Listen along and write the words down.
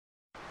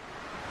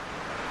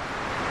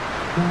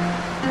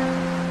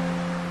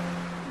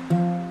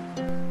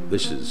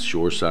This is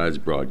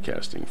Shoresides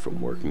Broadcasting from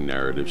Working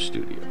Narrative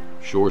Studio.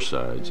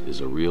 Shoresides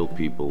is a Real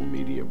People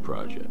media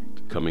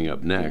project. Coming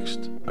up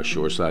next, a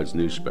Shoresides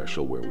news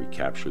special where we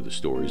capture the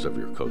stories of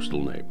your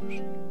coastal neighbors.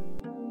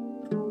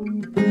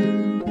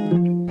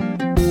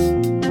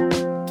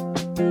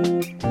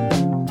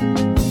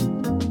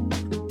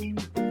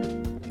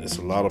 There's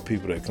a lot of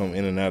people that come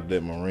in and out of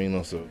that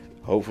marina, so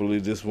hopefully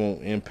this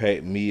won't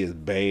impact me as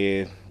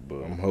bad, but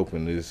I'm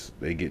hoping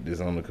they get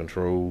this under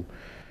control.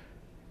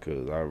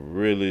 Because I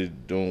really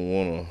don't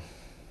want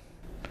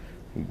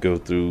to go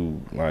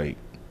through, like,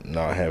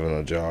 not having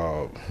a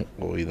job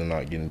or either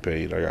not getting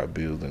paid. I got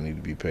bills that need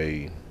to be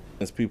paid.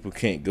 Since people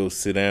can't go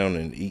sit down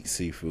and eat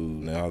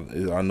seafood, now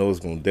I know it's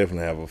going to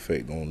definitely have an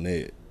effect on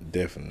that,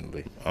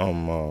 definitely.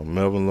 I'm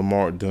Melvin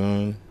Lamar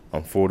Dunn.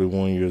 I'm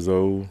 41 years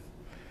old.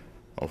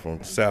 I'm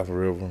from South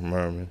River,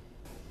 Merriman.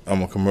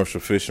 I'm a commercial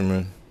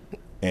fisherman,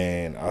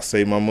 and I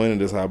saved my money.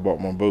 That's how I bought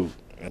my boat.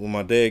 When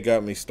my dad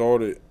got me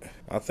started,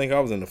 I think I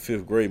was in the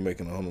 5th grade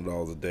making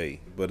 $100 a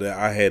day, but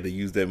I had to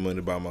use that money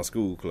to buy my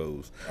school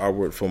clothes. I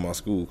worked for my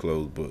school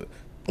clothes, but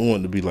I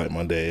wanted to be like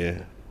my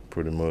dad,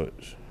 pretty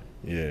much.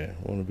 Yeah,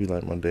 I want to be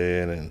like my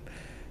dad and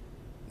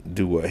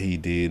do what he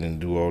did and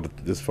do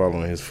just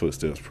following his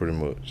footsteps, pretty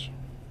much.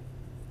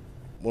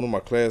 One of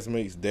my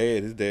classmates'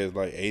 his dad's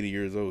like 80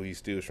 years old. He's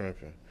still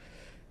shrimping,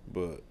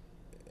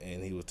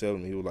 and he was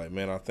telling me, he was like,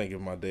 man, I think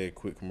if my dad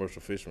quit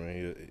commercial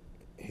fishing,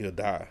 he'll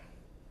die.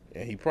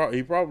 And he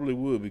probably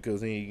would,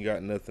 because he ain't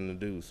got nothing to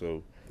do.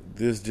 So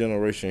this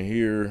generation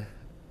here,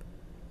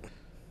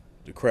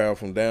 the crowd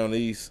from down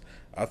east,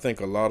 I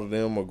think a lot of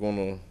them are going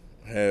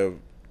to have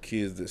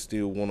kids that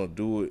still want to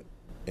do it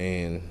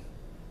and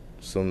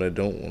some that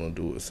don't want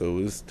to do it. So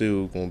it's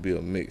still going to be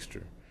a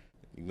mixture.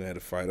 You're going to have to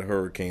fight a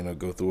hurricane or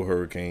go through a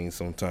hurricane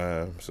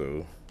sometime.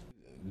 So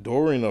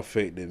Dorian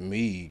affected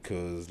me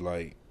because,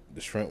 like,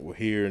 the shrimp were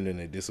here and then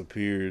they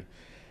disappeared.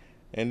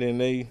 And then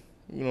they...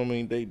 You know what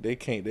I mean? They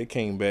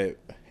came back,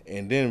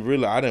 and then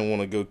really I didn't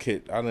want to go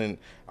catch.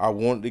 I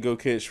wanted to go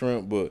catch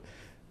shrimp, but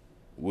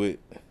with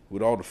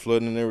all the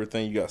flooding and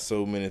everything, you got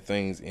so many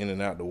things in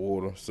and out the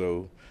water.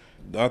 So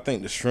I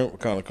think the shrimp are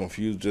kind of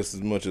confused just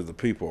as much as the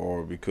people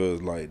are,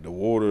 because like the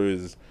water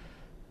is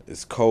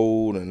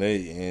cold and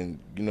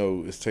you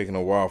know it's taking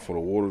a while for the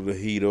water to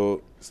heat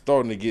up. It's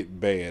starting to get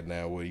bad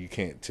now where you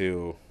can't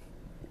tell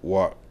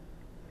what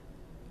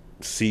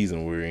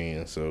season we're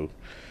in. So.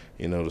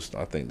 You know,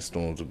 I think the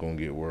storms are going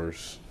to get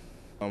worse.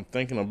 I'm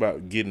thinking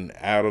about getting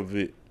out of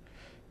it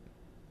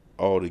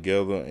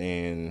altogether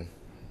and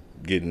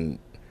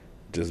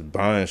just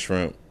buying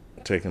shrimp,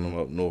 taking them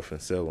up north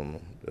and selling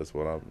them. That's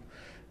what I'd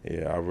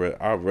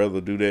rather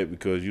do that,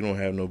 because you don't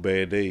have no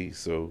bad days.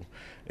 So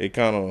it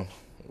kind of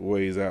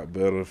weighs out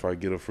better if I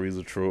get a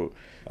freezer truck.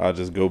 I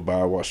just go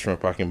buy what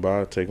shrimp I can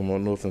buy, take them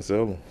up north and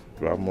sell them.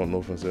 Drive them up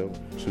north and sell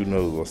them. Who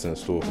knows what's in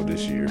store for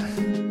this year.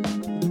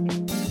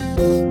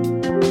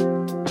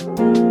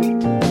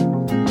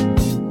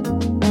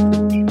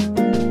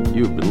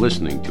 You've been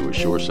listening to a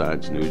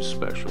Shoresides News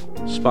Special,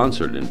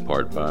 sponsored in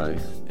part by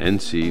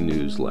NC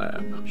News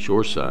Lab.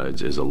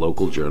 Shoresides is a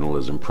local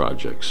journalism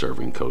project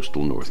serving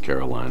coastal North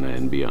Carolina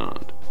and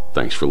beyond.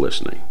 Thanks for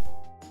listening.